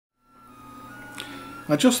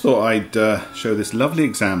I just thought I'd show this lovely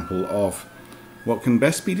example of what can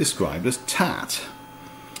best be described as tatt.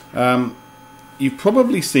 You've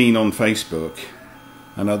probably seen on Facebook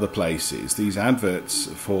and other places these adverts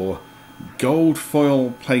for gold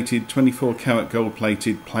foil plated, 24 karat gold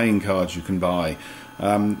plated playing cards you can buy.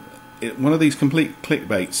 One of these complete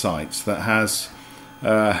clickbait sites that has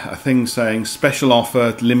a thing saying special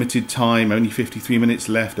offer, limited time, only 53 minutes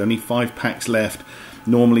left, only 5 packs left,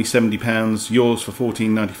 normally £70, yours for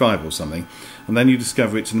 $14.95 or something, and then you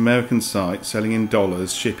discover it's an American site selling in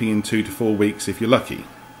dollars, shipping in 2 to 4 weeks if you're lucky.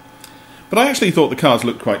 But I actually thought the cards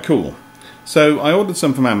looked quite cool, so I ordered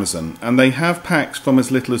some from Amazon, and they have packs from as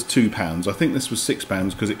little as £2. I think this was £6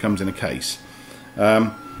 because it comes in a case.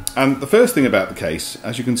 And the first thing about the case,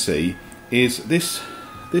 as you can see, is this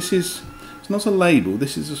is, it's not a label,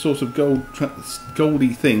 this is a sort of goldy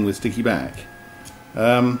thing with sticky back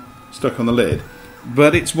stuck on the lid,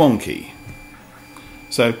 but it's wonky.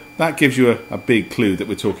 So that gives you a big clue that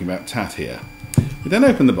we're talking about tatt here. We then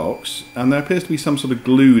open the box, and there appears to be some sort of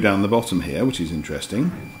glue down the bottom here, which is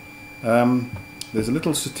interesting. There's a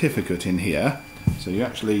little certificate in here, so you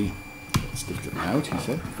actually get the certificate out, he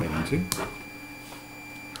said, failing to.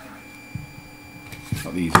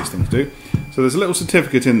 Not the easiest thing to do. So there's a little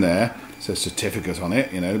certificate in there. It says certificate on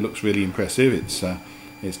it. You know, looks really impressive.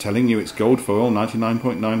 It's telling you it's gold foil,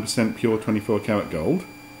 99.9% pure 24 karat gold,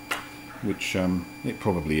 which it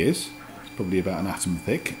probably is. It's probably about an atom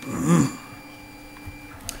thick.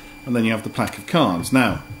 And then you have the pack of cards.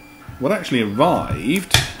 Now, what actually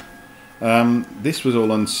arrived, this was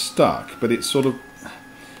all unstuck, but it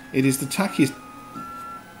is the tackiest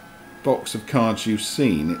box of cards you've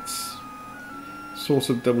seen. It's sort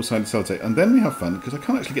of double-sided sellotape, and then we have fun because I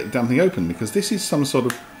can't actually get the damn thing open because this is some sort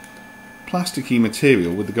of plasticky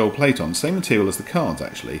material with the gold plate on, same material as the cards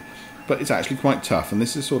actually, but it's actually quite tough, and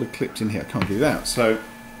this is sort of clipped in here. I can't get it out, so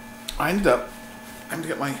I ended up having to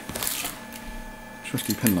get my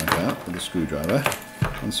trusty penknife out with a screwdriver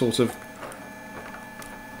and sort of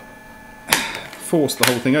force the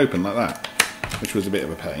whole thing open like that, which was a bit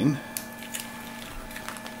of a pain.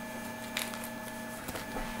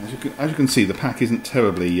 As you can see, the pack isn't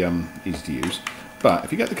terribly easy to use, but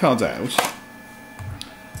if you get the cards out,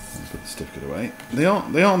 put the certificate away, they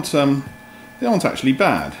aren't actually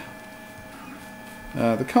bad.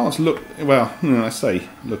 The cards look, well, I say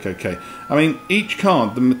look okay. I mean, each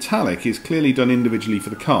card, the metallic is clearly done individually for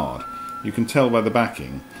the card. You can tell by the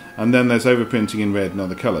backing, and then there's overprinting in red and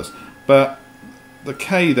other colours. But the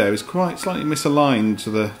K there is quite slightly misaligned to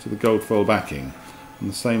the gold foil backing. And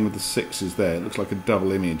the same with the 6s there. It looks like a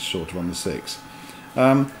double image sort of on the 6.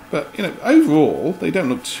 But you know, overall they don't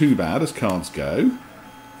look too bad as cards go.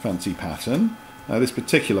 Fancy pattern. This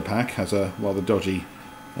particular pack has a rather dodgy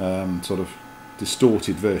sort of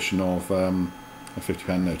distorted version of a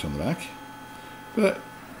 £50 note on the back. But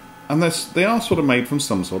they are sort of made from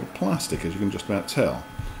some sort of plastic, as you can just about tell.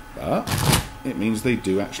 But it means they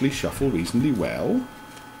do actually shuffle reasonably well.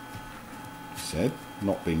 Said,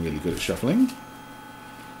 not being really good at shuffling.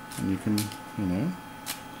 And you can, you know.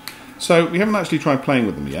 So we haven't actually tried playing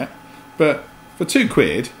with them yet, but for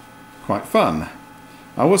 £2, quite fun.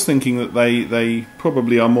 I was thinking that they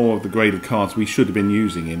probably are more of the grade of cards we should have been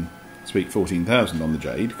using in Speak 14,000 on the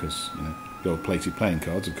Jade, because, you know, gold-plated playing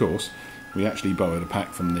cards, of course. We actually borrowed a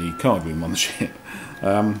pack from the card room on the ship.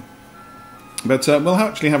 But we'll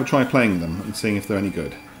actually have a try playing them and seeing if they're any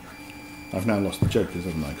good. I've now lost the jokers,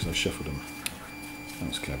 haven't I, because I shuffled them. That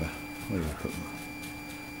was clever. Where did I put them?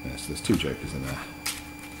 Yes, there's 2 jokers in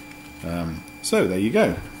there. So there you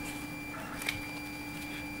go.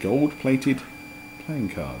 Gold-plated playing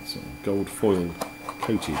cards, or gold foil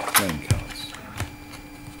coated playing cards.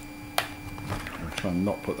 I'll try and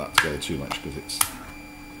not put that together too much because it's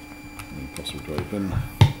impossible to open.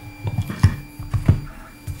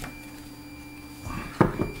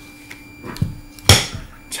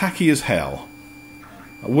 Tacky as hell.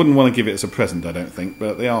 I wouldn't want to give it as a present, I don't think,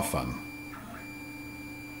 but they are fun.